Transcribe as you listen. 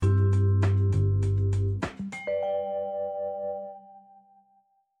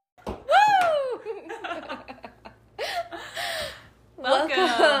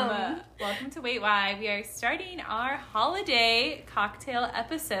to Wait Why. We are starting our holiday cocktail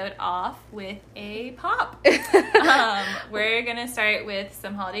episode off with a pop. We're going to start with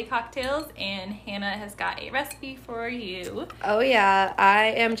some holiday cocktails, and Hannah has got a recipe for you. Oh, yeah. I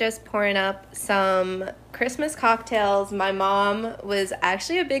am just pouring up some Christmas cocktails. My mom was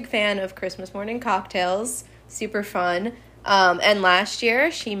actually a big fan of Christmas morning cocktails. Super fun. And last year,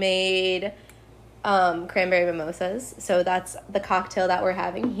 she made cranberry mimosas. So that's the cocktail that we're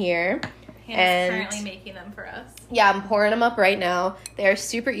having here. Hannah's currently making them for us. Yeah, I'm pouring them up right now. They are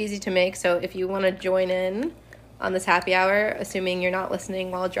super easy to make, so if you want to join in on this happy hour, assuming you're not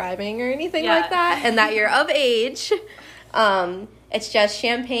listening while driving or anything like that, and that you're of age, it's just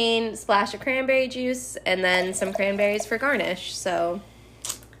champagne, splash of cranberry juice, and then some cranberries for garnish. So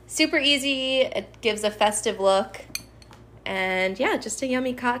super easy. It gives a festive look. And yeah, just a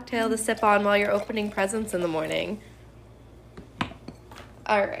yummy cocktail to sip on while you're opening presents in the morning.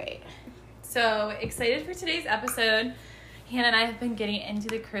 All right. So excited for today's episode. Hannah and I have been getting into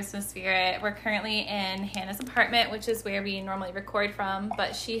the Christmas spirit. We're currently in Hannah's apartment, which is where we normally record from,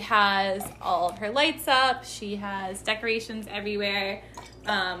 but she has all of her lights up. She has decorations everywhere.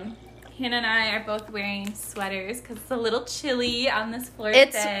 Hannah and I are both wearing sweaters because it's a little chilly on this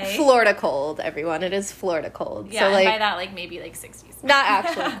Florida day. It's Florida cold, everyone. It is Florida cold. Yeah, so, and by that, maybe 60s. Not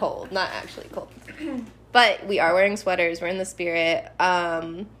actually cold. Not actually cold. But we are wearing sweaters. We're in the spirit.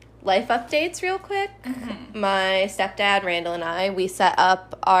 Life updates real quick. Mm-hmm. My stepdad, Randall, and I, we set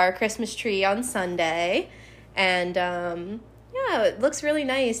up our Christmas tree on Sunday. And, yeah, it looks really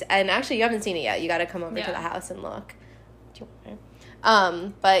nice. And actually, you haven't seen it yet. You got to come over to the house and look. Do you want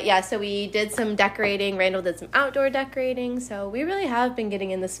to? But yeah, so we did some decorating. Randall did some outdoor decorating. So we really have been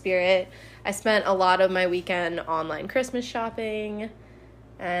getting in the spirit. I spent a lot of my weekend online Christmas shopping.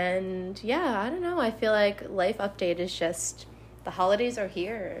 And yeah, I don't know. I feel like life update is just the holidays are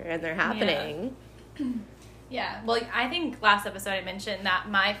here and they're happening. Yeah. Well, I think last episode I mentioned that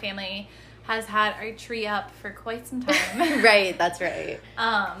my family has had our tree up for quite some time. Right. That's right.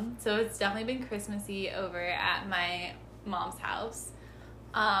 So it's definitely been Christmassy over at my mom's house.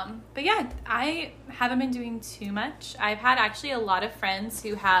 But yeah, I haven't been doing too much. I've had actually a lot of friends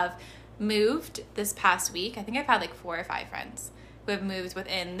who have moved this past week. I think I've had 4 or 5 friends who have moved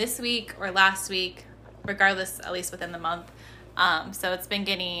within this week or last week, regardless, at least within the month. So it's been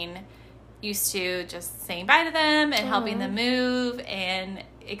getting used to just saying bye to them and helping them move and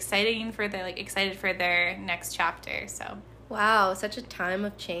excited for their next chapter. So wow, such a time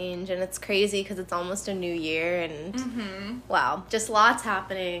of change, and it's crazy because it's almost a new year, and wow, just lots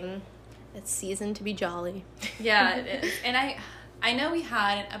happening. It's season to be jolly. Yeah, it is. And I know we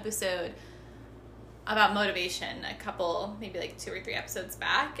had an episode about motivation a couple, maybe 2 or 3 episodes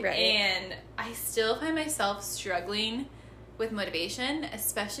back, right. And I still find myself struggling with motivation,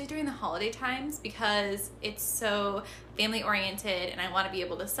 especially during the holiday times, because it's so family oriented, and I want to be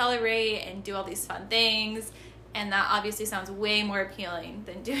able to celebrate and do all these fun things. And that obviously sounds way more appealing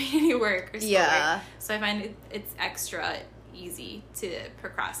than doing any work or schoolwork. So I find it's extra easy to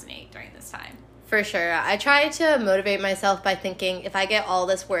procrastinate during this time. For sure. I try to motivate myself by thinking if I get all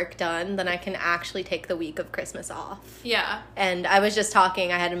this work done, then I can actually take the week of Christmas off. Yeah. And I was just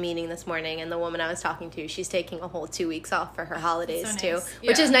talking, I had a meeting this morning, and the woman I was talking to, she's taking a whole 2 weeks off for her holidays so too. Nice.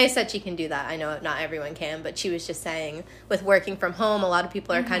 Which is nice that she can do that. I know not everyone can, but she was just saying with working from home, a lot of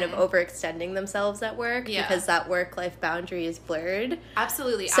people are kind of overextending themselves at work because that work-life boundary is blurred.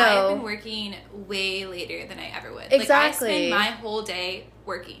 Absolutely. So, I've been working way later than I ever would. Exactly. I spend my whole day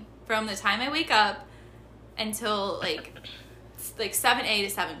working. From the time I wake up until 7 a to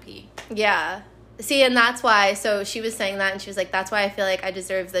 7 p. Yeah. See, and that's why, so she was saying that, and she was like, that's why I feel like I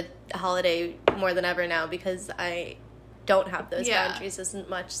deserve the holiday more than ever now, because I don't have those boundaries as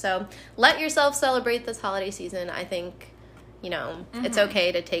much. So let yourself celebrate this holiday season. I think, it's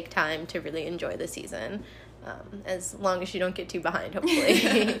okay to take time to really enjoy the season, as long as you don't get too behind,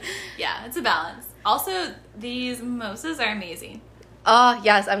 hopefully. Yeah, it's a balance. Also, these mimosas are amazing. Oh,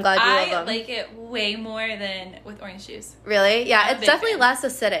 yes, I'm glad you love them. I like it way more than with orange juice. Really? Yeah, it's definitely less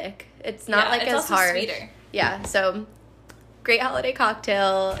acidic. It's not it's as also hard. Sweeter. Yeah, so great holiday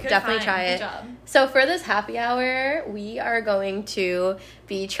cocktail. Definitely try it. Good job. So for this happy hour, we are going to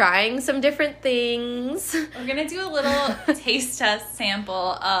be trying some different things. We're going to do a little taste test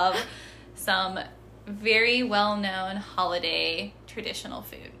sample of some very well-known holiday traditional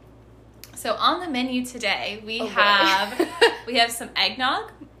food. So on the menu today, we have some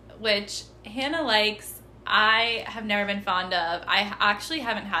eggnog, which Hannah likes. I have never been fond of. I actually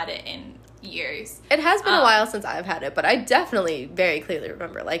haven't had it in years. It has been a while since I've had it, but I definitely very clearly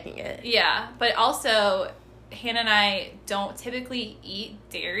remember liking it. Yeah, but also Hannah and I don't typically eat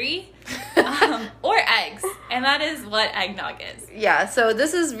dairy or eggs, and that is what eggnog is. Yeah, so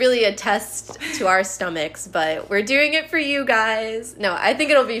this is really a test to our stomachs, but we're doing it for you guys. No, I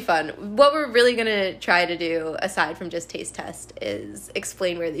think it'll be fun. What we're really going to try to do, aside from just taste test, is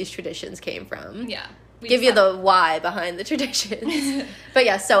explain where these traditions came from. Yeah. Give you the why behind the traditions. But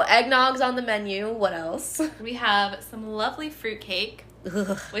yeah, so eggnog's on the menu. What else? We have some lovely fruitcake,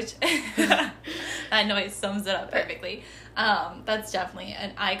 which that noise sums it up perfectly. That's definitely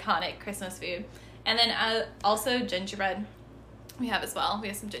an iconic Christmas food. And then also gingerbread we have as well. We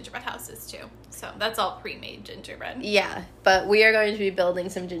have some gingerbread houses too. So that's all pre-made gingerbread. Yeah, but we are going to be building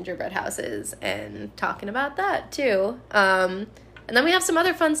some gingerbread houses and talking about that too. And then we have some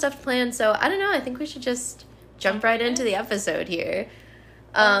other fun stuff planned, so I don't know, I think we should just jump right into the episode here.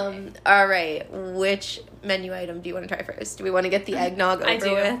 Okay. All right, which menu item do you want to try first? Do we want to get the eggnog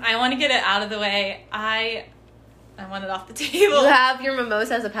over with? I want to get it out of the way. I want it off the table. You have your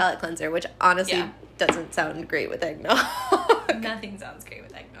mimosa as a palate cleanser, which honestly doesn't sound great with eggnog. Nothing sounds great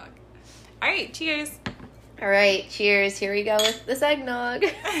with eggnog. All right, cheers. All right, cheers. Here we go with this eggnog.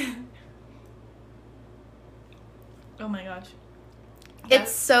 Oh my gosh.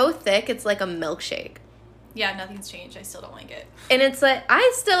 It's so thick, it's like a milkshake. Yeah, nothing's changed. I still don't like it. And it's like,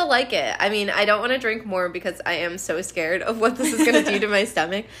 I still like it. I mean, I don't want to drink more because I am so scared of what this is going to do to my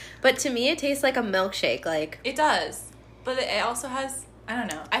stomach. But to me, it tastes like a milkshake. Like it does. But it also has, I don't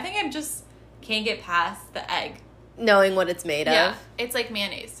know. I think I just can't get past the egg. Knowing what it's made of. It's like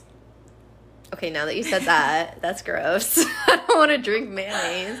mayonnaise. Okay, now that you said that, that's gross. I don't want to drink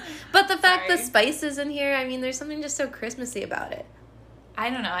mayonnaise. But the fact the spices in here, I mean, there's something just so Christmassy about it. I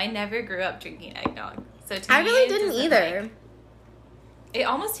don't know. I never grew up drinking eggnog. So to I me, really didn't either. It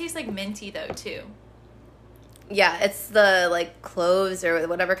almost tastes like minty though too. Yeah, it's the like cloves or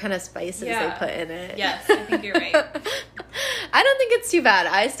whatever kind of spices they put in it. Yes, I think you're right. I don't think it's too bad.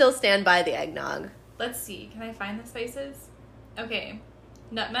 I still stand by the eggnog. Let's see. Can I find the spices? Okay.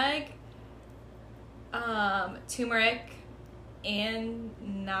 Nutmeg, turmeric,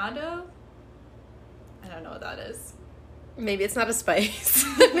 annatto. I don't know what that is. Maybe it's not a spice.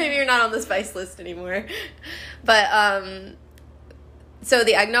 Maybe you're not on the spice list anymore. But, so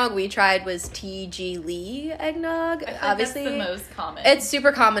the eggnog we tried was T.G. Lee eggnog. I feel obviously, that's the most common. It's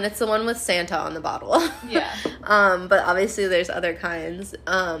super common. It's the one with Santa on the bottle. Yeah. But obviously there's other kinds.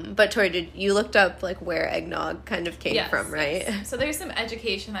 But Tori, you looked up like where eggnog kind of came from, right? Yes. So there's some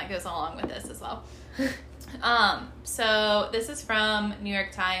education that goes along with this as well. So this is from New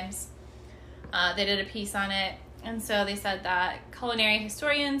York Times. They did a piece on it. And so they said that culinary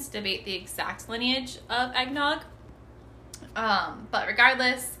historians debate the exact lineage of eggnog. But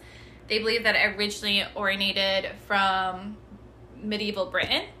regardless, they believe that it originally originated from medieval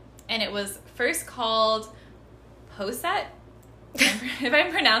Britain. And it was first called posset, if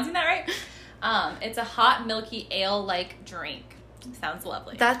I'm pronouncing that right. It's a hot, milky, ale-like drink. Sounds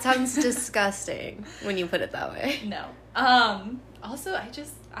lovely. That sounds disgusting when you put it that way. No. Also,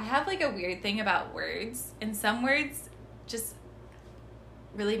 I have like a weird thing about words, and some words just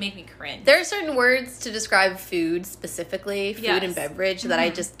really make me cringe. There are certain words to describe food specifically, food and beverage, that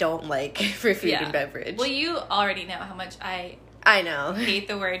I just don't like for food and beverage. Well, you already know how much I know. hate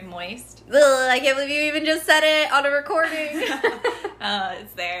the word moist. Ugh, I can't believe you even just said it on a recording.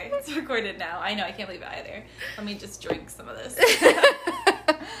 It's there. It's recorded now. I know. I can't believe it either. Let me just drink some of this.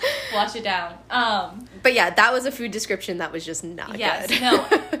 Wash it down. But yeah, that was a food description that was just not good. No.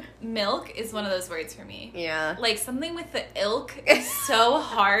 Milk is one of those words for me. Yeah. Like something with the ilk is so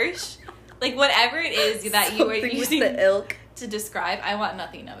harsh. Like whatever it is that you are using with the ilk to describe, I want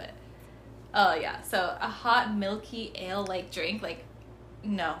nothing of it. Oh yeah. So a hot milky ale like drink, like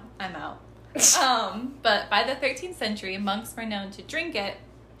no, I'm out. But by the 13th century, monks were known to drink it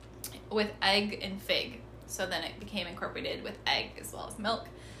with egg and fig. So then it became incorporated with egg as well as milk.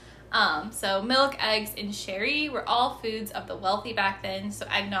 So milk, eggs, and sherry were all foods of the wealthy back then. So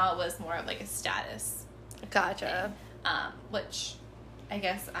eggnog was more of like a status. Gotcha. Thing, which I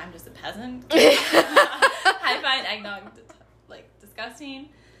guess I'm just a peasant. I find eggnog like disgusting.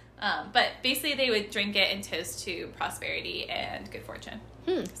 But basically they would drink it in toast to prosperity and good fortune.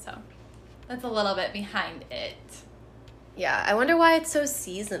 So that's a little bit behind it. Yeah, I wonder why it's so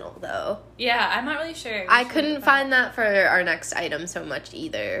seasonal, though. Yeah, I'm not really sure. I couldn't find that for our next item so much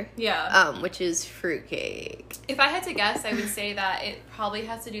either. Yeah. Which is fruitcake. If I had to guess, I would say that it probably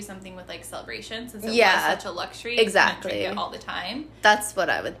has to do something with, like, celebration, since it was such a luxury. Exactly. You couldn't drink it all the time. That's what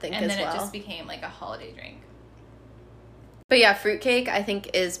I would think as well. And then it just became, like, a holiday drink. But yeah, fruitcake, I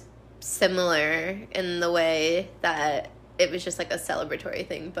think, is similar in the way that it was just, like, a celebratory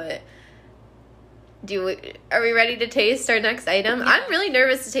thing, but Are we ready to taste our next item? Yeah. I'm really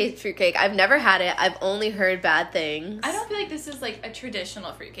nervous to taste fruitcake. I've never had it. I've only heard bad things. I don't feel like this is like a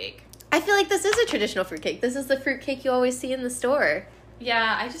traditional fruitcake. I feel like this is a traditional fruitcake. This is the fruitcake you always see in the store.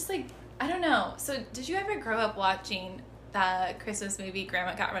 Yeah, I don't know. So, did you ever grow up watching the Christmas movie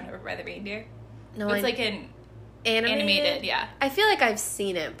Grandma Got Run Over by the Reindeer? No, it's like an animated, yeah. I feel like I've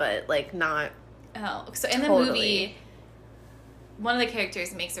seen it, but like not. Oh, so in the movie, one of the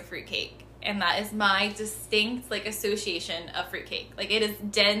characters makes a fruitcake, and that is my distinct like association of fruitcake. Like it is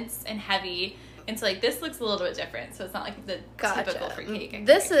dense and heavy, and so like this looks a little bit different. So it's not like the typical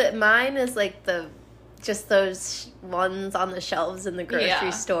fruitcake. Mine is like just those ones on the shelves in the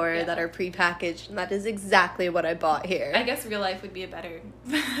grocery store that are prepackaged, and that is exactly what I bought here. I guess real life would be a better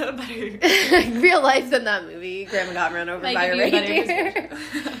real life than that movie. Grandma Got Run Over by a Reindeer.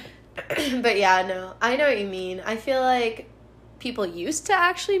 But yeah, no, I know what you mean. I feel like people used to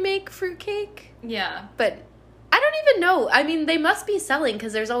actually make fruitcake. Yeah. But I don't even know. I mean, they must be selling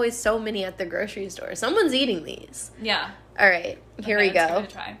because there's always so many at the grocery store. Someone's eating these. Yeah. All right, here we go. Let's give it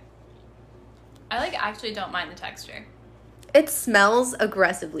a try. I actually don't mind the texture. It smells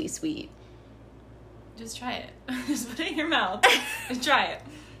aggressively sweet. Just try it. Just put it in your mouth and try it.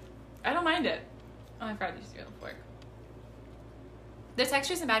 I don't mind it. Oh, I forgot to use the other fork. The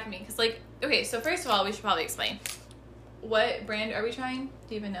texture isn't bad for me because, okay, so first of all, we should probably explain. What brand are we trying?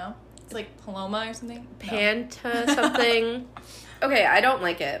 Do you even know? It's like Paloma or something? Panta something. Okay, I don't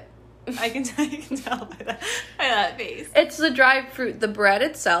like it. I can tell by that face. It's the dried fruit. The bread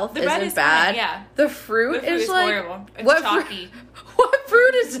itself isn't bad. Fine, yeah. The fruit is like horrible. It's chalky. What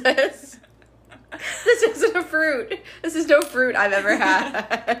fruit is this? This isn't a fruit. This is no fruit I've ever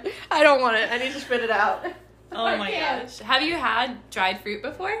had. I don't want it. I need to spit it out. Oh my gosh. Have you had dried fruit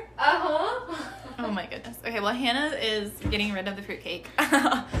before? Uh-huh. Oh my goodness. Okay, well Hannah is getting rid of the fruitcake.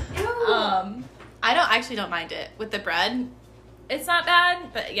 Ew. I don't mind it with the bread. It's not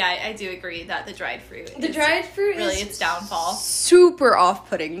bad, but yeah, I do agree that the dried fruit really its downfall. Super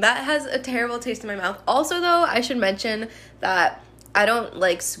off-putting. That has a terrible taste in my mouth. Also, though, I should mention that I don't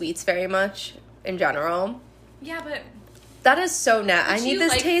like sweets very much in general. Yeah, but that is so nasty. I need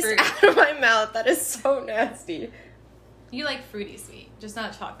this taste fruit out of my mouth. That is so nasty. You like fruity sweet, just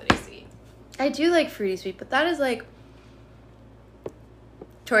not chocolatey sweet. I do like fruity sweet, but that is like...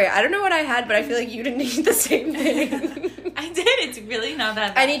 Tori, I don't know what I had, but I feel like you didn't eat the same thing. I did. It's really not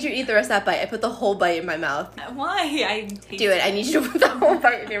that bad. I need you to eat the rest of that bite. I put the whole bite in my mouth. Why? Do it. I need you to put the whole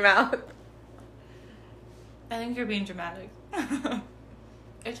bite in your mouth. I think you're being dramatic.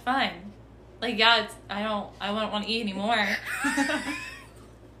 It's fine. Like, yeah, I wouldn't want to eat anymore.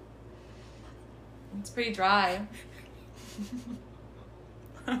 It's pretty dry.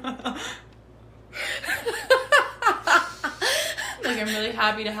 Like, I'm really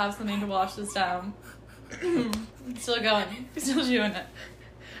happy to have something to wash this down. It's still going. I'm still doing it.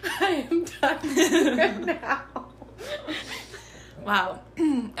 I am done right now. Wow.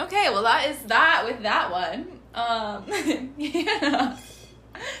 Okay, well that is that with that one. Yeah.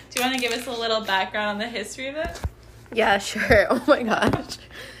 Do you want to give us a little background on the history of it? Yeah, sure. Oh my gosh.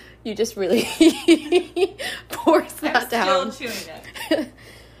 You just really forced that down. I'm still chewing it.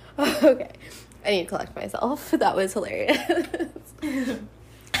 Okay. I need to collect myself. That was hilarious.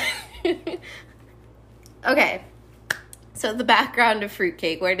 Okay. So the background of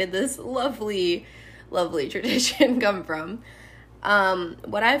fruitcake. Where did this lovely, lovely tradition come from?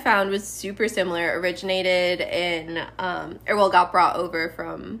 What I found was super similar. Originated in, got brought over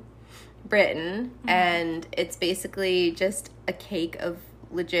from Britain. Mm-hmm. And it's basically just a cake of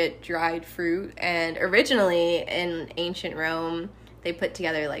legit dried fruit. And originally in ancient Rome, they put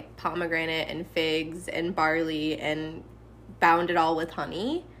together like pomegranate and figs and barley and bound it all with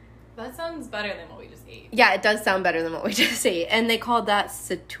honey. That sounds better than what we just ate. Yeah, it does sound better than what we just ate. And they called that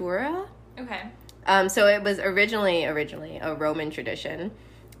satura. Okay. So it was originally a Roman tradition.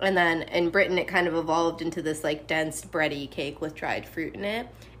 And then in Britain, it kind of evolved into this like dense bready cake with dried fruit in it.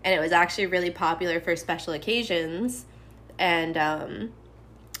 And it was actually really popular for special occasions. And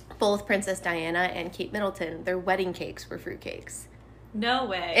both Princess Diana and Kate Middleton, their wedding cakes were fruitcakes. No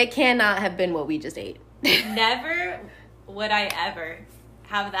way. It cannot have been what we just ate. Never would I ever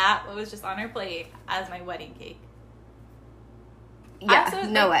have that what was just on our plate as my wedding cake. Yeah, also,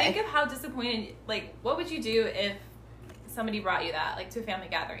 no way. Think of how disappointed, what would you do if somebody brought you that, to a family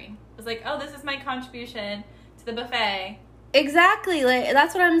gathering? It was like, oh, this is my contribution to the buffet. Exactly.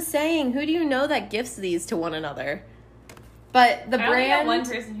 That's what I'm saying. Who do you know that gifts these to one another? But the brand... I only know one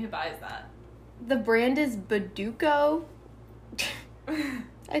person who buys that. The brand is Baduco.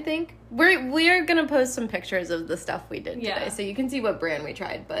 I think we are gonna post some pictures of the stuff we did today, so you can see what brand we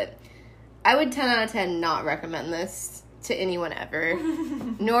tried. But I would 10 out of 10 not recommend this to anyone ever.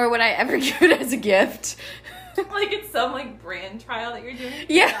 Nor would I ever give it as a gift. Like it's some like brand trial that you're doing?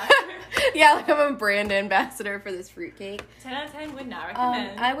 Yeah. Yeah, like I'm a brand ambassador for this fruitcake. 10 out of 10 would not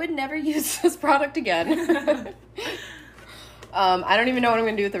recommend. I would never use this product again. I don't even know what I'm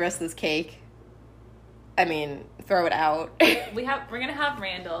going to do with the rest of this cake. I mean, throw it out. We're gonna have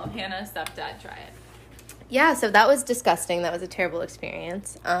Randall, Hannah's stepdad, try it. Yeah, so that was disgusting. That was a terrible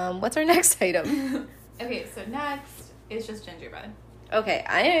experience. What's our next item? Okay, so next is just gingerbread. Okay,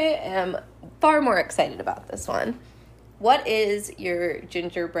 I am far more excited about this one. What is your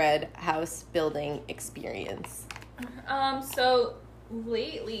gingerbread house building experience? So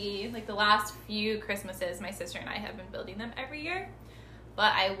lately, like the last few Christmases, my sister and I have been building them every year.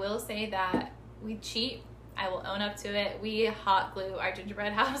 But I will say that we cheat. I will own up to it. We hot glue our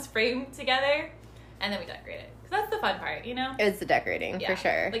gingerbread house frame together, and then we decorate it. Because that's the fun part, you know? It's the decorating, for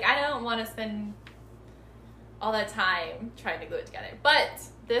sure. Like, I don't want to spend all that time trying to glue it together. But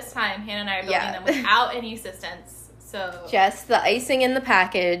this time, Hannah and I are building them without any assistance. So just the icing in the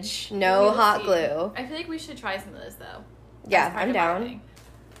package, no hot glue. I feel like we should try some of this, though. Yeah, I'm down.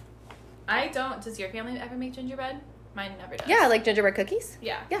 I don't. Does your family ever make gingerbread? Mine never does. Yeah, like gingerbread cookies?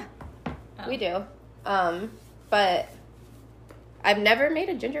 Yeah. Yeah. We do. But I've never made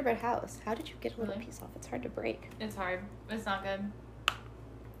a gingerbread house. How did you get a little piece off? It's hard to break. It's hard. It's not good.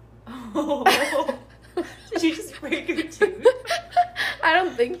 Oh. Did you just break your tooth? I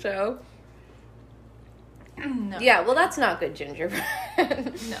don't think so. No. Yeah, well, that's not good gingerbread.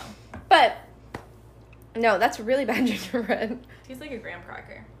 No. But, no, that's really bad gingerbread. Tastes like a graham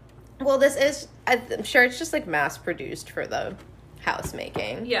cracker. Well, this is, I'm sure it's just like mass produced for the house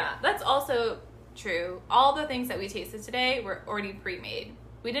making. Yeah, that's also true. All the things that we tasted today were already pre-made.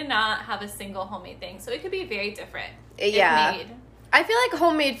 We did not have a single homemade thing, so it could be very different. Yeah. If made. I feel like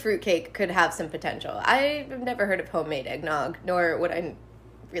homemade fruitcake could have some potential. I've never heard of homemade eggnog, nor would I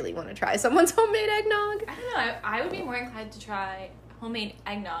really want to try someone's homemade eggnog. I don't know. I would be more inclined to try homemade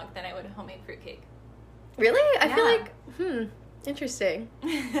eggnog than I would homemade fruitcake. Really? I feel like, interesting.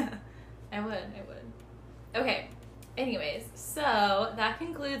 I would. Okay. Anyways, so that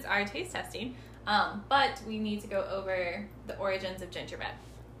concludes our taste testing. But we need to go over the origins of gingerbread.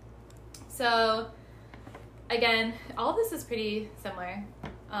 So, again, all of this is pretty similar.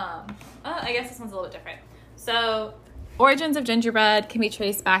 I guess this one's a little bit different. So, origins of gingerbread can be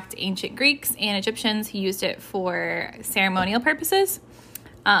traced back to ancient Greeks and Egyptians who used it for ceremonial purposes.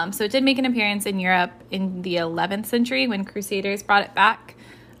 So it did make an appearance in Europe in the 11th century when Crusaders brought it back.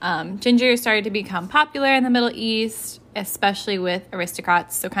 Ginger started to become popular in the Middle East, especially with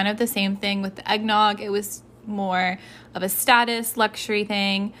aristocrats. So kind of the same thing with the eggnog. It was more of a status, luxury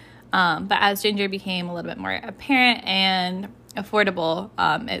thing. But as ginger became a little bit more apparent and affordable,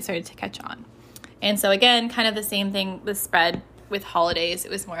 it started to catch on. And so again, kind of the same thing, the spread with holidays. It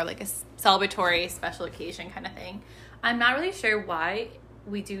was more like a celebratory, special occasion kind of thing. I'm not really sure why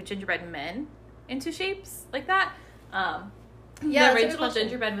we do gingerbread men into shapes like that. The original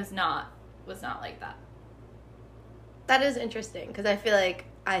gingerbread was not like that. That is interesting because I feel like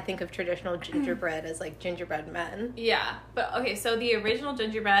I think of traditional gingerbread as like gingerbread men. Yeah, but okay, so the original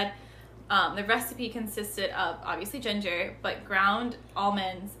gingerbread, the recipe consisted of obviously ginger, but ground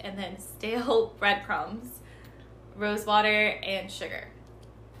almonds and then stale breadcrumbs, rose water, and sugar.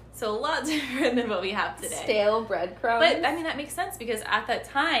 So a lot different than what we have today. Stale breadcrumbs. But I mean that makes sense because at that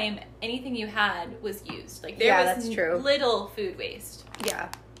time anything you had was used. Like there was that's true. Little food waste. Yeah.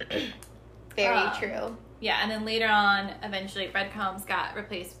 Very true. Yeah, and then later on, eventually breadcrumbs got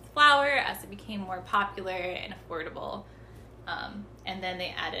replaced with flour as it became more popular and affordable. And then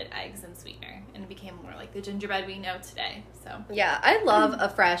they added eggs and sweetener and it became more like the gingerbread we know today. So yeah, I love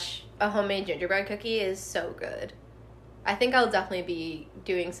a homemade gingerbread cookie is so good. I think I'll definitely be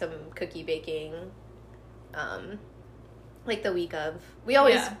doing some cookie baking, like the week of. We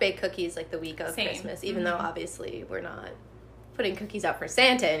always bake cookies like the week of Christmas, even though obviously we're not putting cookies out for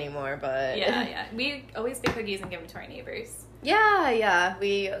Santa anymore, but yeah, we always bake cookies and give them to our neighbors. Yeah,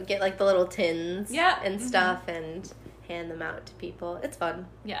 we get like the little tins and stuff and hand them out to people. It's fun.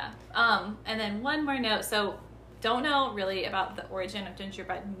 Yeah. And then one more note. So don't know really about the origin of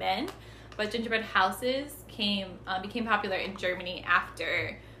gingerbread men, but gingerbread houses became popular in Germany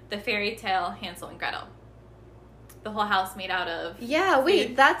after the fairy tale Hansel and Gretel. The whole house made out of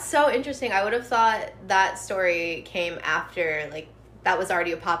food. That's so interesting. I would have thought that story came after, like, that was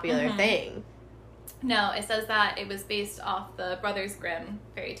already a popular thing. No, it says that it was based off the Brothers Grimm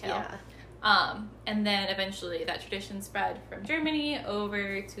fairy tale. Yeah. And then eventually that tradition spread from Germany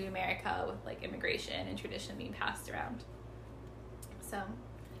over to America with, like, immigration and tradition being passed around. So,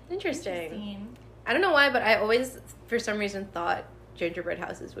 Interesting. I don't know why, but I always, for some reason, thought gingerbread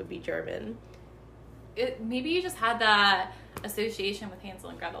houses would be German. Maybe you just had that association with Hansel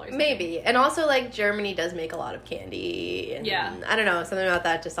and Gretel or something. Maybe. And also, like, Germany does make a lot of candy. And yeah. I don't know. Something about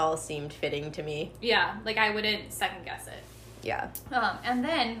that just all seemed fitting to me. Yeah. Like, I wouldn't second guess it. Yeah. And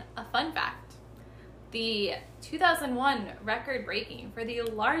then, a fun fact. The 2001 record breaking for the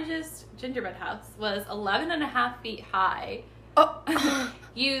largest gingerbread house was 11.5 feet high. Oh.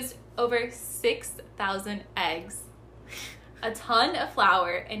 Used over 6,000 eggs, a ton of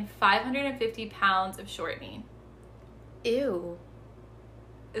flour, and 550 pounds of shortening. Ew.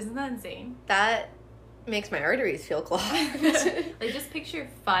 Isn't that insane? That makes my arteries feel clogged. Like, just picture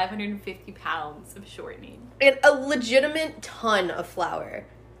 550 pounds of shortening. And a legitimate ton of flour.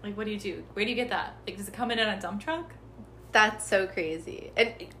 Like, what do you do? Where do you get that? Like, does it come in on a dump truck? That's so crazy.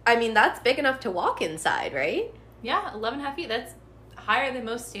 And, I mean, that's big enough to walk inside, right? Yeah, 11.5 feet. That's higher than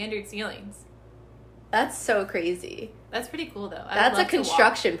most standard ceilings. That's so crazy. That's pretty cool, though. That's a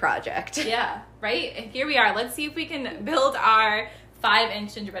construction project. Yeah, right? And here we are. Let's see if we can build our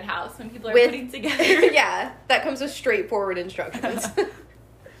 5-inch gingerbread house when people are putting together. Yeah, that comes with straightforward instructions.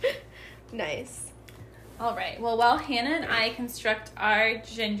 Nice. All right. Well, while Hannah and I construct our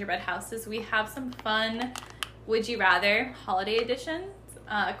gingerbread houses, we have some fun Would You Rather holiday editions,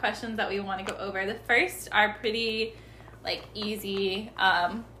 questions that we want to go over. The first are pretty, like, easy,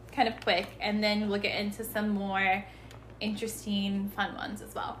 kind of quick, and then we'll get into some more interesting, fun ones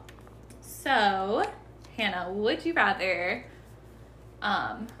as well. So, Hannah, would you rather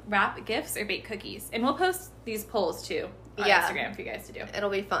wrap gifts or bake cookies? And we'll post these polls, too, on Instagram for you guys to do. It'll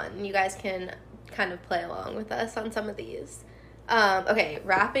be fun. You guys can kind of play along with us on some of these. Okay,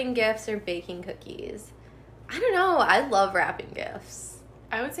 wrapping gifts or baking cookies? I don't know. I love wrapping gifts.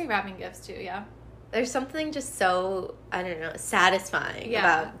 I would say wrapping gifts, too, yeah. There's something just so, I don't know, satisfying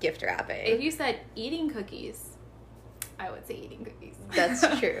about gift wrapping. If you said eating cookies, I would say eating cookies.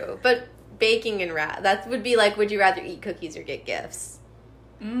 That's true. But baking and wrap, that would be like, would you rather eat cookies or get gifts?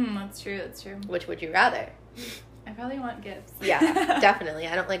 That's true. That's true. Which would you rather? I probably want gifts. Yeah, definitely.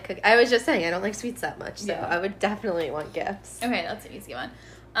 I don't like cookies. I was just saying, I don't like sweets that much, so yeah. I would definitely want gifts. Okay, that's an easy one.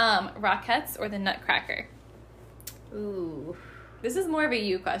 Rockettes or the Nutcracker? Ooh. This is more of a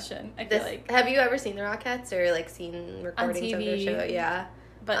you question, I feel like. Have you ever seen the Rockettes or, like, seen recordings of their show? Yeah.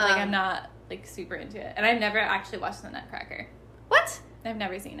 But, like, I'm not, like, super into it. And I've never actually watched the Nutcracker. What? I've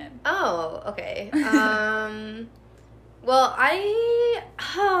never seen it. Oh, okay. Well,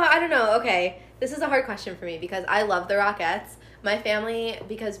 I don't know. Okay. This is a hard question for me because I love the Rockettes. My family,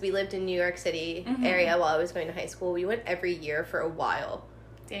 because we lived in New York City area while I was going to high school, we went every year for a while.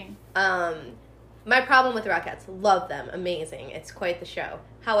 Dang. My problem with the Rockettes, love them, amazing. It's quite the show.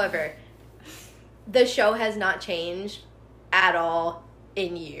 However, the show has not changed at all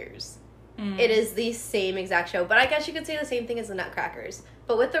in years. It is the same exact show, but I guess you could say the same thing as the Nutcrackers.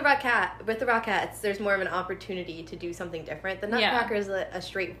 But with the Rockettes, there's more of an opportunity to do something different. The Nutcracker is a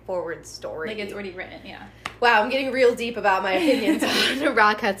straightforward story. Like, it's already written, yeah. Wow, I'm getting real deep about my opinions on the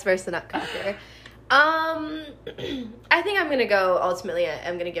Rockettes versus the Nutcracker. I think I'm gonna go. Ultimately,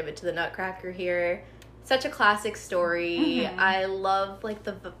 I'm gonna give it to the Nutcracker here. Such a classic story. I love, like,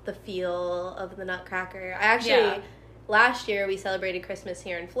 the feel of the Nutcracker. I actually last year we celebrated Christmas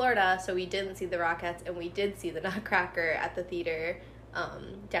here in Florida, so we didn't see the Rockettes, and we did see the Nutcracker at the theater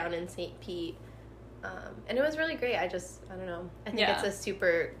down in St. Pete, and it was really great. I don't know. I think it's a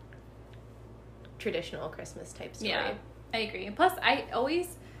super traditional Christmas type story. Yeah, I agree. Plus, I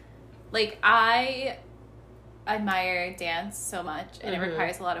always. Like, I admire dance so much, and it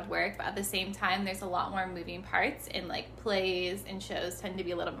requires a lot of work, but at the same time, there's a lot more moving parts, and, like, plays and shows tend to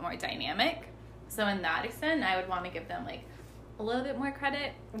be a little bit more dynamic. So in that extent, I would want to give them, like, a little bit more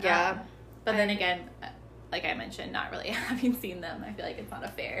credit. Yeah. But then again, like I mentioned, not really having seen them, I feel like it's not a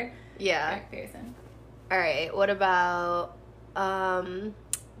fair comparison. All right, what about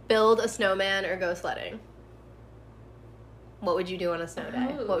build a snowman or go sledding? What would you do on a snow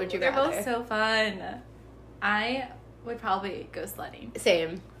day? What would you rather? They're both so fun. I would probably go sledding.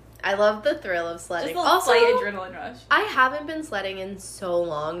 Same. I love the thrill of sledding. Just a little slight adrenaline rush. I haven't been sledding in so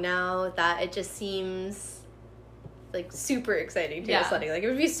long now that it just seems, like, super exciting to go sledding. Like, it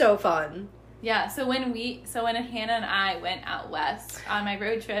would be so fun. Yeah, so when Hannah and I went out west on my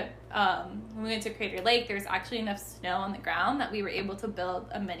road trip, when we went to Crater Lake, there was actually enough snow on the ground that we were able to build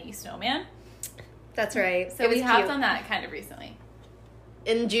a mini snowman. That's right. So we have done that kind of recently.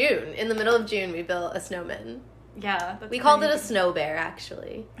 In June, in the middle of June, we built a snowman. Yeah. We called it a snow bear,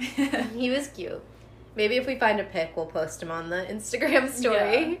 actually. He was cute. Maybe if we find a pic, we'll post him on the Instagram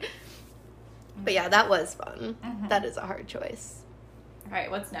story. Yeah. But yeah, that was fun. That is a hard choice. All right,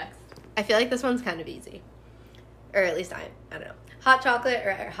 what's next? I feel like this one's kind of easy. Or at least I don't know. Hot chocolate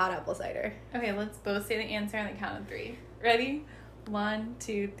or hot apple cider? Okay, let's both say the answer on the count of 3. Ready? 1,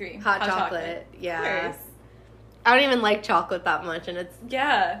 2, 3. Hot chocolate. Yeah. Of course. I don't even like chocolate that much, and it's...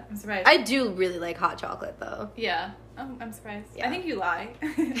 Yeah, I'm surprised. I do really like hot chocolate, though. Yeah. Oh, I'm surprised. Yeah. I think you lie. I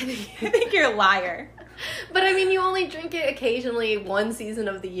think you're a liar. But, I mean, you only drink it occasionally one season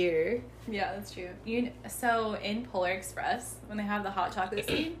of the year. Yeah, that's true. So, in Polar Express, when they have the hot chocolate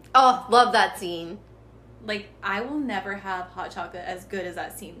scene... Oh, love that scene. Like, I will never have hot chocolate as good as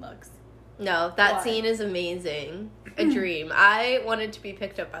that scene looks. No, that Why? scene is amazing. A dream. I wanted to be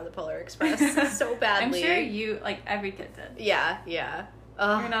picked up by the Polar Express so badly. I'm sure you, like, every kid did. Yeah.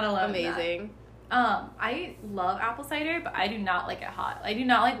 Oh, You're not alone in that. Amazing. I love apple cider, but I do not like it hot. I do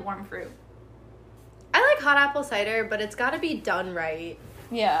not like warm fruit. I like hot apple cider, but it's got to be done right.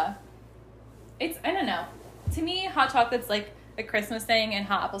 Yeah. I don't know. To me, hot chocolate's like a Christmas thing, and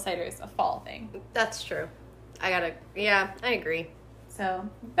hot apple cider is a fall thing. That's true. I agree. So,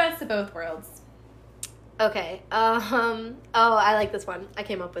 best of both worlds. Okay. Oh, I like this one. I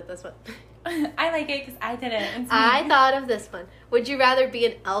came up with this one. I like it because I did it. It's me. I thought of this one. Would you rather be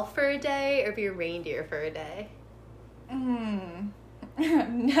an elf for a day or be a reindeer for a day?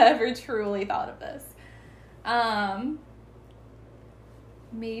 I've never truly thought of this.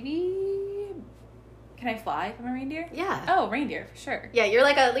 Maybe... Can I fly if I'm a reindeer? Yeah. Oh, reindeer, for sure. Yeah, you're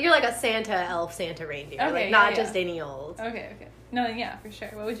like a Santa elf, Santa reindeer. Okay, like, yeah, not yeah. just any old. Okay. No, yeah, for sure.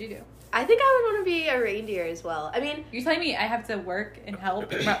 What would you do? I think I would want to be a reindeer as well. I mean... You're telling me I have to work and help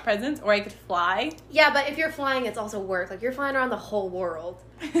and wrap presents, or I could fly? Yeah, but if you're flying, it's also work. Like, you're flying around the whole world.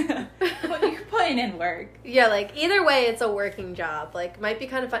 Well, you're putting in work. Yeah, like, either way, it's a working job. Like, might be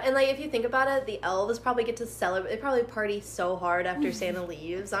kind of fun. And, like, if you think about it, the elves probably get to celebrate. They probably party so hard after Santa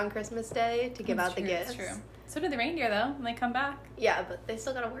leaves on Christmas Day to give out the gifts. That's true. So do the reindeer, though, when they come back. Yeah, but they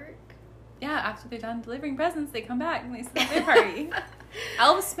still gotta work. Yeah, after they're done delivering presents, they come back and they still have their party.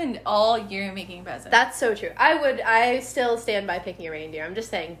 Elves spend all year making presents. That's so true. I still stand by picking a reindeer. I'm just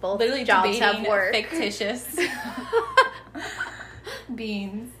saying, both literally jobs debating have work. fictitious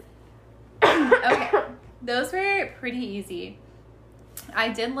beans. Okay, those were pretty easy. I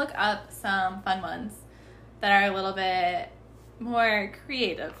did look up some fun ones that are a little bit more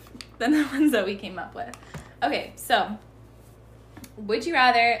creative than the ones that we came up with. Okay, so would you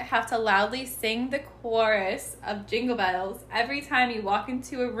rather have to loudly sing the chorus of Jingle Bells every time you walk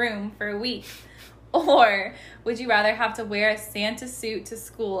into a room for a week? Or would you rather have to wear a Santa suit to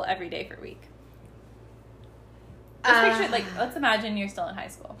school every day for a week? Just picture, like, let's imagine you're still in high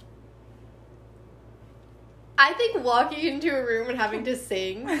school. I think walking into a room and having to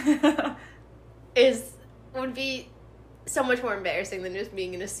sing would be so much more embarrassing than just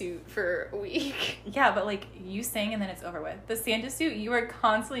being in a suit for a week. Yeah, but, like, you sing and then it's over with. The Santa suit, you are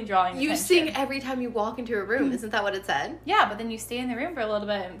constantly drawing You attention. sing every time you walk into a room. Isn't that what it said? Yeah, but then you stay in the room for a little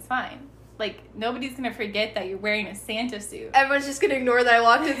bit and it's fine. Like, nobody's going to forget that you're wearing a Santa suit. Everyone's just going to ignore that I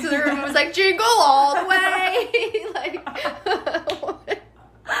walked into the room and was like, jingle all the way. Like, what?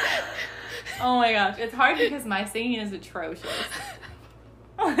 Oh my gosh. It's hard because my singing is atrocious.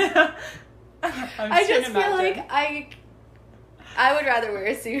 I just feel like I would rather wear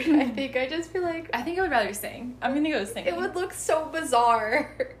a suit, I think. I just feel like I think I would rather sing. I'm going to go singing. it would look so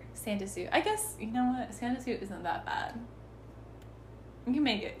bizarre. Santa suit. I guess, you know what? Santa suit isn't that bad. You can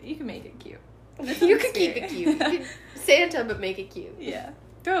make it cute. You could keep it cute. You could Santa, but make it cute. Yeah.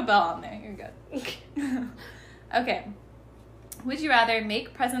 Throw a bell on there. You're good. Okay. Would you rather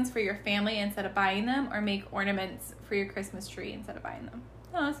make presents for your family instead of buying them, or make ornaments for your Christmas tree instead of buying them?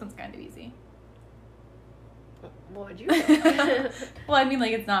 Oh, this one's kind of easy. What would you do? Well, I mean,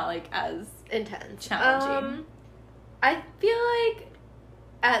 like, it's not, like, as Intense. challenging. I feel like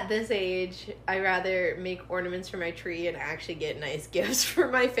at this age, I'd rather make ornaments for my tree and actually get nice gifts for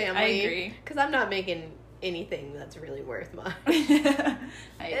my family. I agree. Because I'm not making anything that's really worth much. I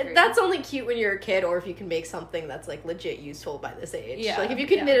agree. That's only cute when you're a kid, or if you can make something that's, like, legit useful by this age. Yeah, Like, if you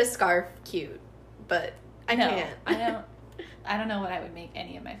can yeah. knit a scarf, cute. But I can't. I don't know what I would make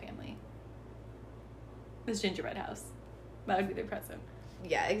any of my family. This gingerbread house. That would be their present.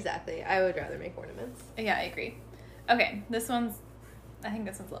 Yeah, exactly. I would rather make ornaments. Yeah, I agree. Okay, I think this one's a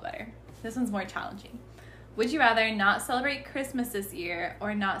little better. This one's more challenging. Would you rather not celebrate Christmas this year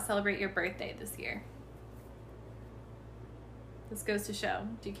or not celebrate your birthday this year? This goes to show,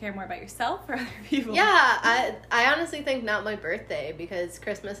 do you care more about yourself or other people? Yeah, I honestly think not my birthday, because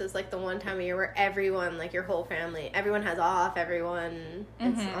Christmas is, like, the one time of year where everyone, like, your whole family, everyone has off, everyone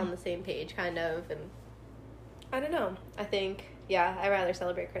is on the same page, kind of, and I don't know. I think, yeah, I'd rather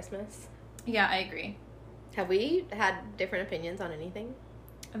celebrate Christmas. Yeah, I agree. Have we had different opinions on anything?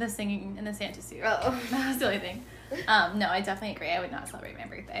 The singing in the Santa suit. Oh. That was the only thing. No, I definitely agree. I would not celebrate my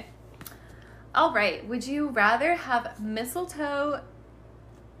birthday. All right. Would you rather have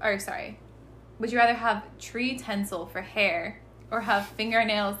would you rather have tree tinsel for hair or have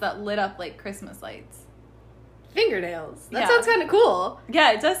fingernails that lit up like Christmas lights? Fingernails. That Yeah. sounds kind of cool.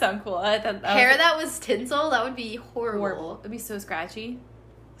 Yeah, it does sound cool. Hair that was tinsel, that would be horrible. It'd be so scratchy.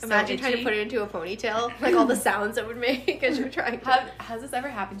 Imagine so trying to put it into a ponytail, like all the sounds it would make as you're trying to. Has this ever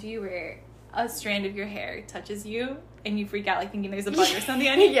happened to you where a strand of your hair touches you and you freak out like thinking there's a bug or something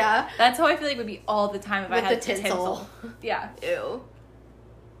on you? Yeah. That's how I feel like it would be all the time if I With had the tinsel. Yeah. Ew.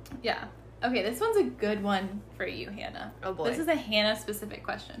 Yeah. Okay, this one's a good one for you, Hannah. Oh boy. This is a Hannah-specific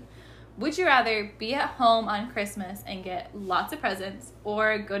question. Would you rather be at home on Christmas and get lots of presents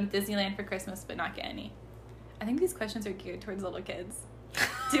or go to Disneyland for Christmas but not get any? I think these questions are geared towards little kids.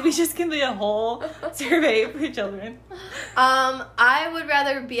 Did we just complete a whole survey for children? I would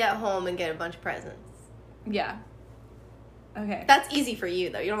rather be at home and get a bunch of presents. Yeah. Okay. That's easy for you,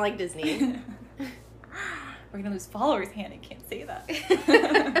 though. You don't like Disney. We're gonna lose followers, Hannah. Can't say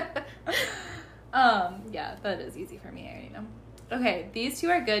that. Yeah, that is easy for me. I already know. Okay, these two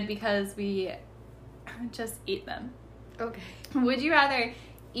are good because we just eat them. Okay. Would you rather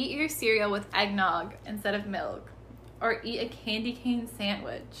eat your cereal with eggnog instead of milk, or eat a candy cane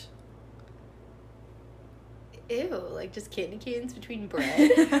sandwich? Ew, like just candy canes between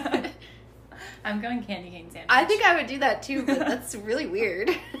bread. I'm going candy cane sandwich. I think I would do that too, but that's really weird.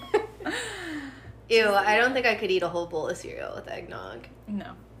 Ew, I don't think I could eat a whole bowl of cereal with eggnog.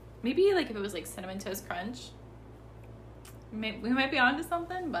 No. Maybe like if it was like Cinnamon Toast Crunch. We might be onto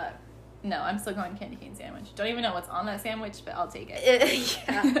something, but no, I'm still going candy cane sandwich. Don't even know what's on that sandwich, but I'll take it.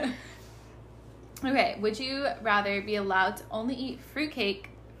 Yeah. Okay, would you rather be allowed to only eat fruitcake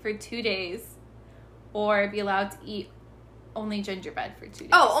for 2 days or be allowed to eat only gingerbread for 2 days?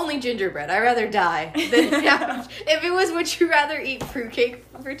 Oh, only gingerbread. I'd rather die than yeah. If it was would you rather eat fruitcake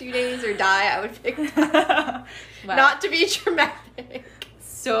for 2 days or die, I would pick that. Wow. Not to be dramatic.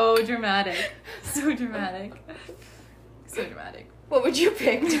 So dramatic. So dramatic. So dramatic. What would you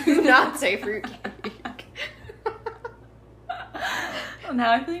pick? Do not say fruitcake. Well,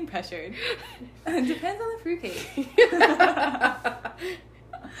 now I'm feeling pressured. It depends on the fruitcake.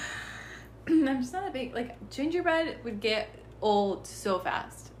 I'm just not a big, like, gingerbread would get old so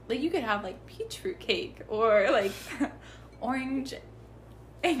fast. Like, you could have, like, peach fruit cake or, like, orange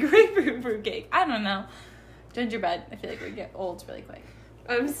and grapefruit fruit cake. I don't know. Gingerbread, I feel like would get old really quick.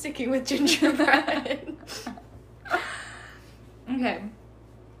 I'm sticking with gingerbread. Okay.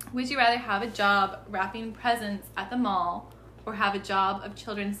 Would you rather have a job wrapping presents at the mall or have a job of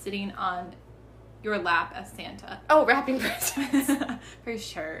children sitting on your lap as Santa? Oh, wrapping presents. For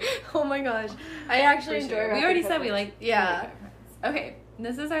sure. Oh my gosh. I actually For enjoy sure. wrapping We already presents. said we like. Yeah. Okay,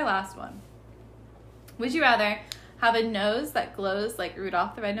 this is our last one. Would you rather have a nose that glows like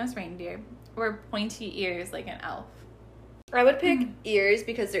Rudolph the Red-Nosed Reindeer or pointy ears like an elf? I would pick ears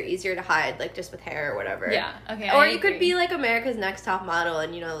because they're easier to hide, like just with hair or whatever. Yeah, okay. Or I you could agree. be like America's Next Top Model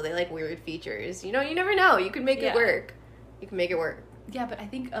and, you know, they like weird features. You know, you never know. You could make it work. You can make it work. Yeah, but I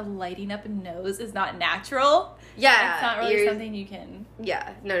think a lighting up a nose is not natural. Yeah. It's not really ears, something you can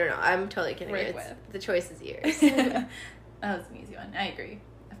Yeah. No. I'm totally kidding. work It's, with. the choice is ears. That was an easy one. I agree.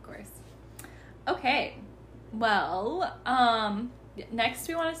 Of course. Okay. Well, next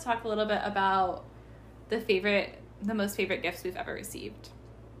we want to talk a little bit about the most favorite gifts we've ever received.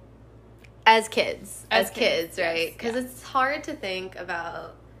 As kids. As As kids, kids, right? yes, Because yeah. it's hard to think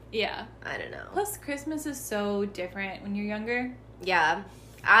about, Yeah. I don't know. Plus, Christmas is so different when you're younger. Yeah.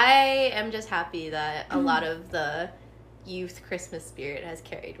 I am just happy that a lot of the youth Christmas spirit has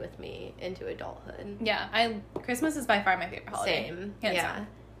carried with me into adulthood. Yeah, Christmas is by far my favorite holiday. Same. Hands Yeah. down.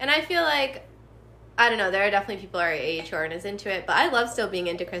 And I feel like, I don't know, there are definitely people our age who aren't as into it, but I love still being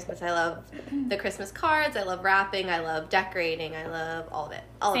into Christmas. I love the Christmas cards, I love wrapping, I love decorating, I love all of it.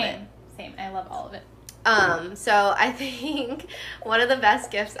 All of it. Same. I love all of it. So I think one of the best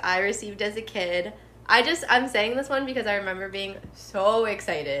gifts I received as a kid, I'm saying this one because I remember being so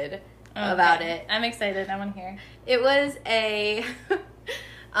excited about it. I'm excited. I want to hear. It was a,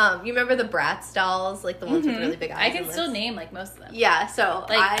 you remember the Bratz dolls, like the ones with really big eyes? I can and still lips? name like most of them. Yeah, so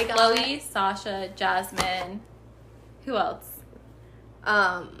Like I got Chloe, Sasha, Jasmine. Who else?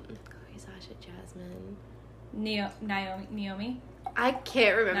 Chloe, Sasha, Jasmine. Naomi. I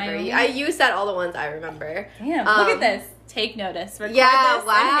can't remember. Naomi? You said all the ones I remember. Damn, look at this. Take notice. Record Yeah, this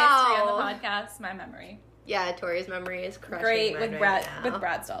wow. in history on the podcast. My memory. Yeah, Tori's memory is crushing Great mine with right Brad now. with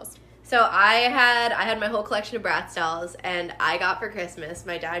Brad's dolls. So I had my whole collection of Bratz dolls, and I got for Christmas,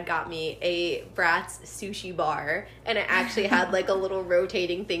 my dad got me a Bratz sushi bar, and it actually had like a little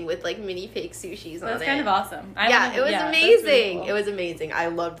rotating thing with like mini fake sushis on it. That's kind of awesome. It was amazing. Really cool. It was amazing. I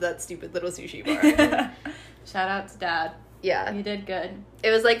loved that stupid little sushi bar. Shout out to Dad. Yeah. You did good.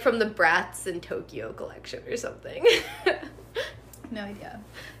 It was like from the Bratz in Tokyo collection or something. No idea.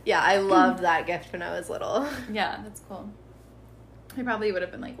 Yeah, I loved that gift when I was little. Yeah, that's cool. I probably would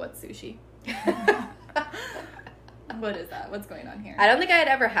have been like, what's sushi? What is that? What's going on here? I don't think I had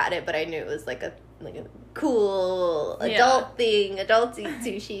ever had it, but I knew it was like a cool adult thing. Adults eat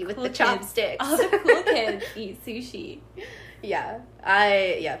sushi with cool the chopsticks. All the cool kids eat sushi. Yeah.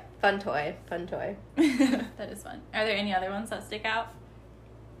 Fun toy. That is fun. Are there any other ones that stick out?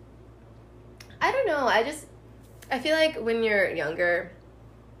 I don't know. I feel like when you're younger,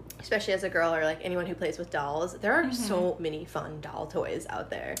 especially as a girl or like anyone who plays with dolls, there are so many fun doll toys out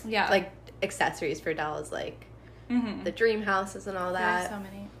there. Yeah. Like accessories for dolls, like the dream houses and all that. There are so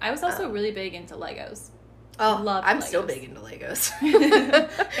many. I was also really big into Legos. Oh, Loved I'm Legos. still big into Legos.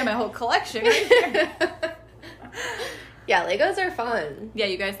 Got my whole collection right here. Yeah, Legos are fun. Yeah,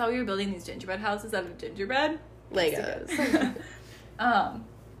 you guys thought we were building these gingerbread houses out of gingerbread? Legos.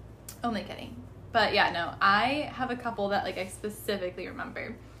 Only kidding. But yeah, no, I have a couple that like I specifically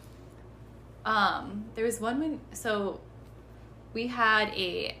remember. There was one so we had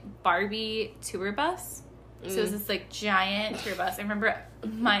a Barbie tour bus. So it was this like giant tour bus. I remember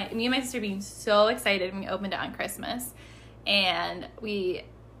me and my sister being so excited when we opened it on Christmas, and we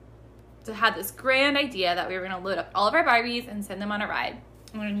had this grand idea that we were going to load up all of our Barbies and send them on a ride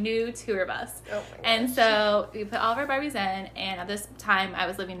on a new tour bus. Oh my gosh. And so we put all of our Barbies in, and at this time I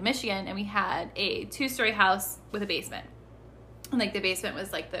was living in Michigan, and we had a 2-story house with a basement. And like the basement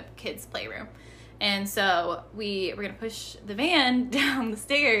was like the kids' playroom. And so we were going to push the van down the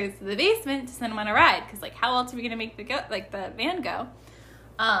stairs to the basement to send them on a ride, because like how else are we going to make the van go?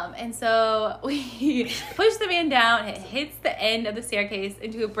 And so we push the van down, it hits the end of the staircase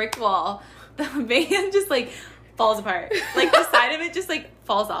into a brick wall. The van just like falls apart. Like the side of it just like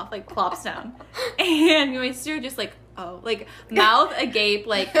falls off, like plops down. And my sister just like, like mouth agape,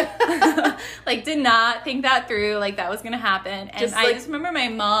 like like did not think that through, like that was gonna happen. And I just remember my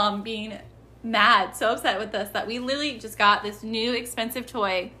mom being mad, so upset with us that we literally just got this new expensive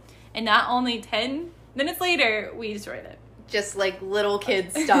toy, and not only 10 minutes later we destroyed it. Just like little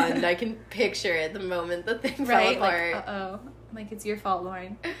kids stunned. I can picture it the moment the thing fell apart. Like, like it's your fault,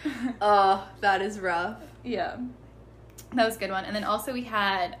 Lauren. Oh, that is rough. Yeah, that was a good one. And then also we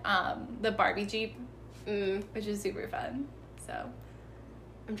had the Barbie Jeep, which is super fun. So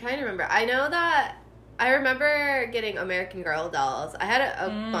I'm trying to remember. I remember getting American Girl dolls. I had a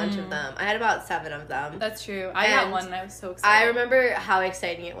bunch of them. I had about 7 of them. That's true. I got one and I was so excited. I remember how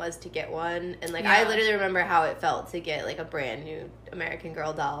exciting it was to get one. And, like, I literally remember how it felt to get, like, a brand new American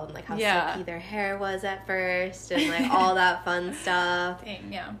Girl doll. And, like, how silky their hair was at first. And, like, all that fun stuff.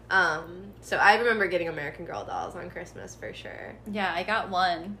 Dang, yeah. So I remember getting American Girl dolls on Christmas for sure. Yeah, I got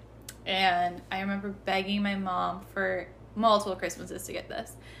one. And I remember begging my mom for multiple Christmases to get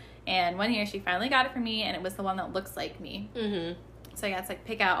this. And one year she finally got it for me, and it was the one that looks like me. Mm-hmm. So I got to like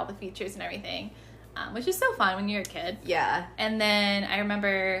pick out all the features and everything, which is so fun when you're a kid. Yeah. And then I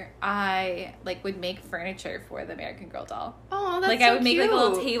remember I like would make furniture for the American Girl doll. Oh, that's like so I would cute. make like a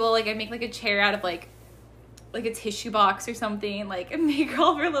little table, like I'd make like a chair out of like a tissue box or something, like and make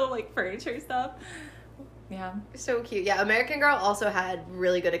all of her little like furniture stuff. Yeah. So cute. Yeah, American Girl also had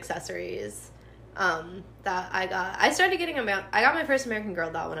really good accessories. That I got my first American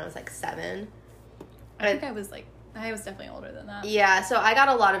Girl doll when I was like 7. I think I was definitely older than that. Yeah, so I got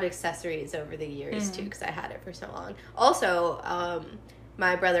a lot of accessories over the years too, because I had it for so long. Also,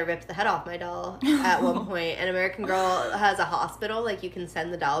 my brother ripped the head off my doll at one point, and American Girl has a hospital, like you can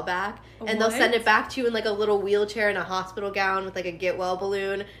send the doll back, and they'll send it back to you in like a little wheelchair in a hospital gown with like a get well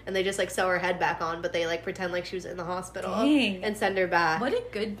balloon, and they just like sew her head back on, but they like pretend like she was in the hospital. Dang. And send her back. What a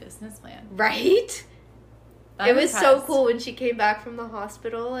good business plan. Right? It was so cool when she came back from the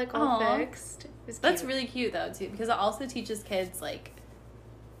hospital, like all fixed. That's really cute though too, because it also teaches kids like,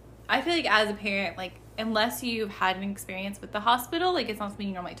 I feel like as a parent, like unless you've had an experience with the hospital, like it's not something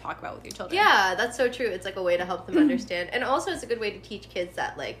you normally talk about with your children. Yeah, that's so true. It's like a way to help them understand, and also it's a good way to teach kids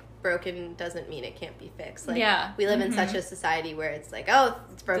that like broken doesn't mean it can't be fixed. Like, we live in such a society where it's like, oh,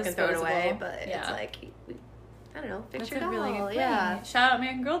 it's broken, throw it away, but it's like, I don't know, fix your doll. Really good yeah. Shout out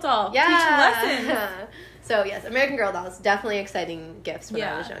American Girl doll. Yeah. Teach your lessons. So yes, American Girl dolls, definitely exciting gifts when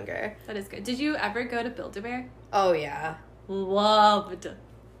I was younger. That is good. Did you ever go to Build-A-Bear? Oh yeah. Loved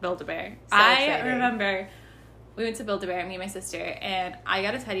Build-A-Bear. So I exciting. remember we went to Build-A-Bear, me and my sister, and I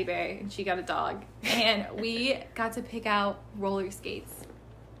got a teddy bear and she got a dog, and we got to pick out roller skates.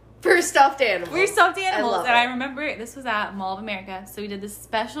 For stuffed animals. We were stuffed animals, and I it. remember this was at Mall of America, so we did this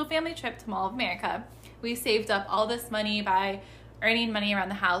special family trip to Mall of America. We saved up all this money by earning money around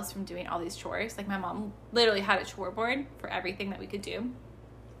the house from doing all these chores. Like, my mom literally had a chore board for everything that we could do.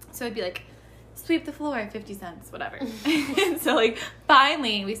 So I'd be like, sweep the floor, 50 cents, whatever. And so, like,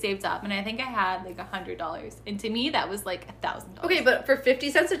 finally we saved up, and I think I had like $100. And to me, that was like $1,000. Okay, but for 50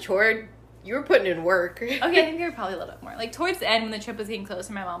 cents a chore, you were putting in work. Okay, I think they were probably a little bit more. Like, towards the end, when the trip was getting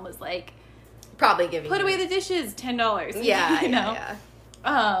closer, my mom was like, probably giving put away the dishes, $10. Yeah, you know?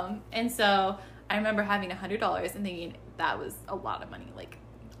 yeah. And so I remember having $100 and thinking that was a lot of money. Like,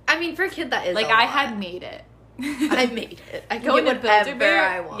 I mean, for a kid, that is like, a lot. I had made it. I made it. I can Going get to whatever Build-A-Bear,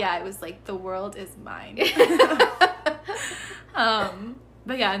 I want. yeah, it was like, the world is mine.